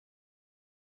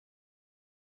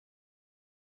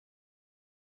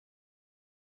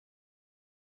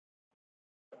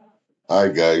Hi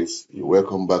guys,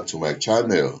 welcome back to my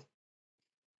channel.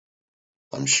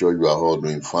 I'm sure you are all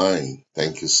doing fine.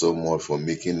 Thank you so much for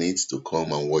making it to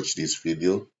come and watch this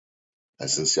video. I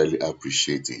sincerely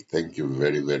appreciate it. Thank you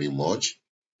very much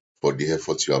for the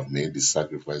effort you have made, the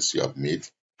sacrifice you have made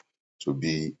to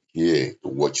be here to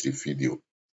watch the video.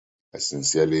 I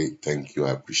sincerely thank you. I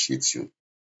appreciate you.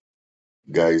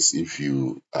 Guys, if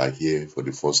you are here for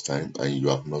the first time and you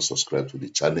have not subscribed to the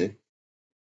channel,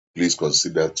 please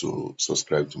consider to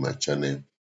subscribe to my channel,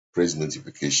 press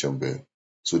notification bell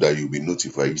so that you'll be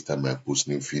notified each time I post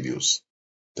new videos.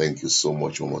 Thank you so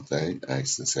much one more time. I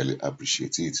sincerely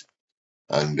appreciate it.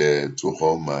 And to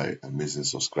all my amazing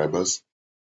subscribers,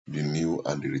 the new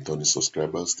and the returning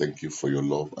subscribers, thank you for your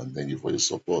love and thank you for your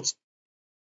support.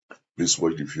 Please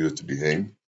watch the video to the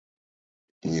end.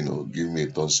 Give me a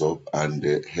thumbs up and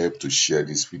help to share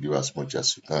this video as much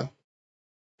as you can.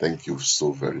 Thank you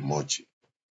so very much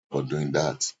for doing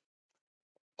that.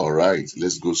 All right,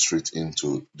 let's go straight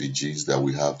into the gist that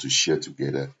we have to share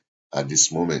together at this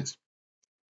moment.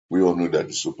 We all know that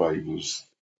the Super Eagles,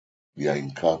 they are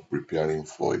in camp preparing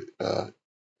for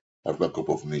Africa Cup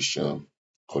of Nations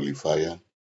qualifier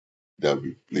that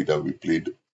we played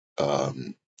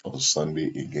on Sunday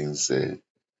against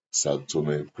Sao Tome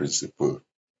and Principe.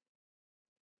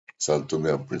 Sao Tome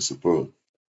and Principe.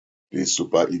 The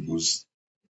Super Eagles,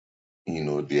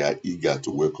 they are eager to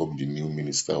welcome the new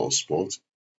Minister of Sport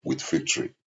with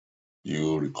victory.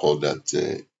 You recall that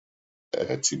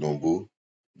Tinubu,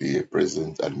 the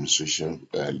present administration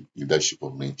leadership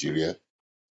of Nigeria,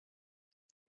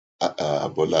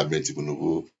 Bola Ahmed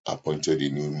Tinubu appointed a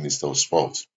new Minister of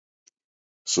Sport.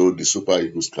 So the Super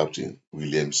Eagles captain,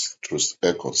 Williams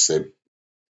Troost-Ekong, said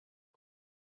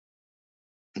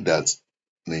that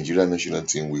Nigeria national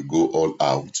team will go all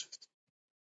out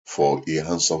for a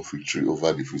handsome victory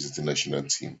over the visiting national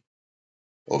team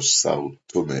of Sao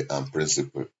Tome and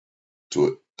Principe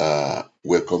to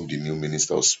welcome the new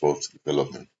Minister of Sport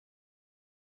Development.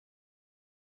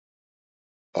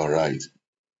 All right.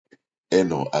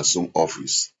 Eno assumed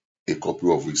office a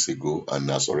couple of weeks ago and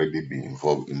has already been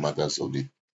involved in matters of the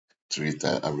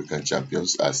three-time African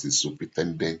champions as the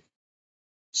superintended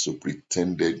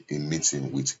a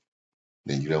meeting with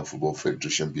Nigerian Football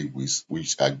Federation bigwigs,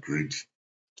 which agreed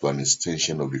to an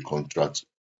extension of the contract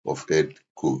of head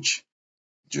coach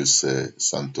Jose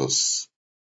Santos,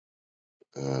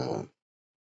 the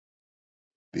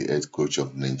head coach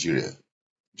of Nigeria.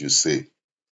 Jose,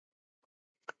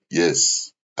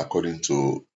 yes, according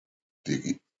to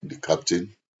the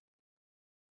captain,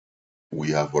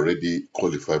 we have already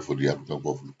qualified for the African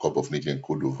Cup of Nations in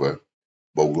Cote d'Ivoire,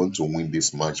 but we want to win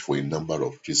this match for a number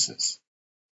of reasons.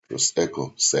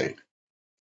 Troost-Ekong said,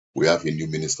 we have a new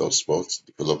Minister of Sports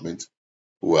Development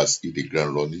who has hit the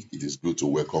ground running. It is good to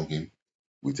welcome him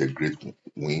with a great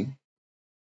win.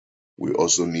 We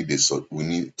also need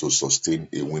to sustain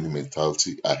a winning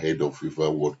mentality ahead of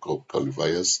FIFA World Cup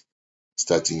qualifiers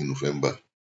starting in November.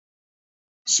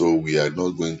 So we are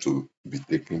not going to be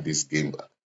taking this game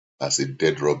as a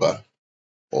dead rubber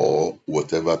or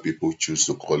whatever people choose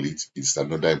to call it. It's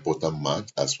another important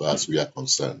match as far as we are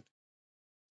concerned.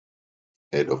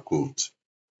 Head of quote.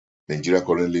 Nigeria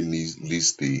currently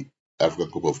leads the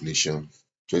African Cup of Nations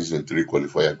 2023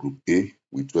 qualifier Group A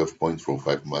with 12 points from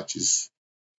 5 matches,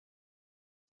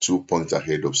 2 points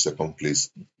ahead of second place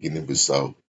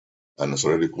Guinea-Bissau, and has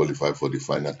already qualified for the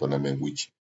final tournament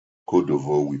which Cote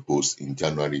d'Ivoire will host in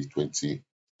January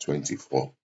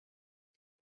 2024.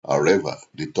 However,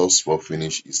 the top spot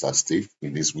finish is at stake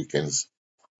in this weekend's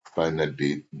final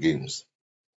day games.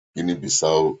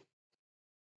 Guinea-Bissau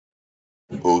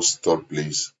holds third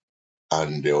place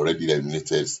and they already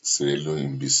eliminated Sierra Leone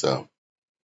in Bissau,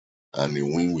 and a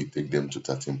win will take them to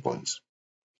 13 points.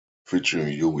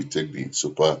 Featuring you will take the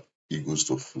Super Eagles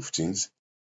to 15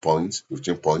 points,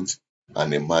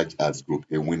 and emerge as Group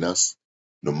A winners,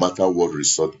 no matter what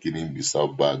result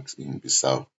Guinea-Bissau bags in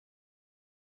Bissau.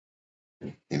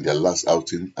 In their last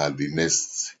outing at the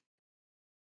Nest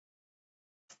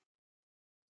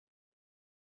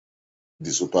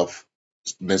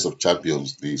of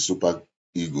Champions, the Super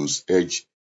Eagles edged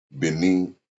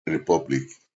Benin Republic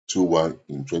 2-1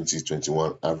 in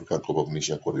 2021 African Cup of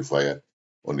Nations qualifier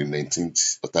on the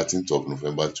 13th of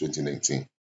November 2019.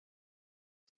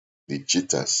 The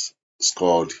Cheetahs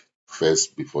scored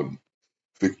first before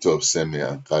Victor Osimhen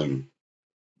and Kalu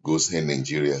goals hand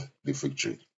Nigeria the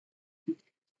victory.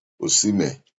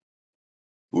 Osimhen,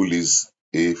 who leads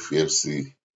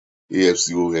AFCON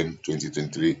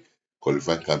 2023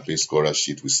 qualifying campaign scorer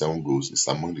sheet with 7 goals, is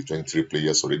among the 23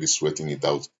 players already sweating it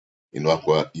out in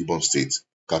Akwa Ibom State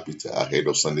capital ahead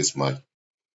of Sunday's match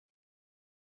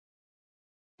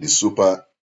The Super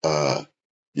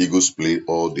Eagles played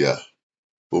all their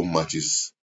home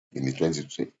matches in the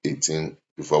 2018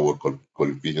 FIFA World Cup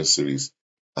qualification series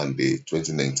and the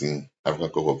 2019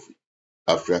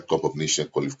 Africa Cup of Nations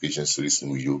qualification series in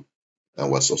Uyo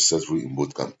and were successful in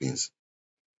both campaigns.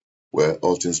 Where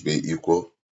all things being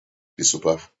equal, the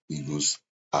Super Eagles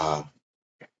are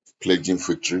pledging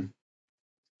victory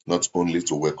not only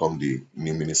to welcome the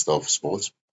new Minister of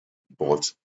Sport,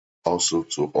 but also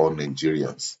to all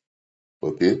Nigerians.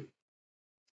 Okay,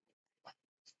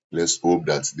 let's hope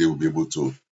that they will be able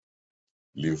to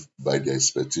live by their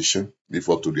expectation, live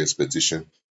up to the expectation,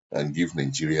 and give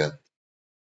Nigeria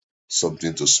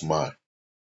something to smile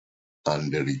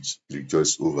and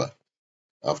rejoice over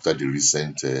after the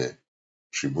recent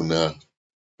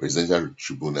presidential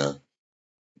tribunal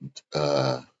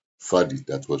verdict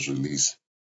that was released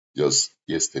just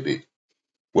yesterday.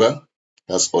 Well,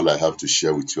 that's all I have to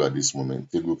share with you at this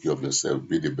moment. Take good care of yourself,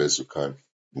 be the best you can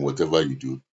in whatever you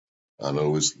do, and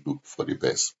always look for the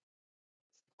best.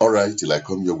 Alright, till I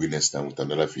come your way next time with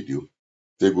another video.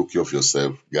 Take good care of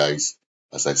yourself, guys.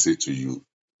 As I say to you,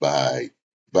 bye.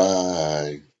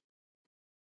 Bye.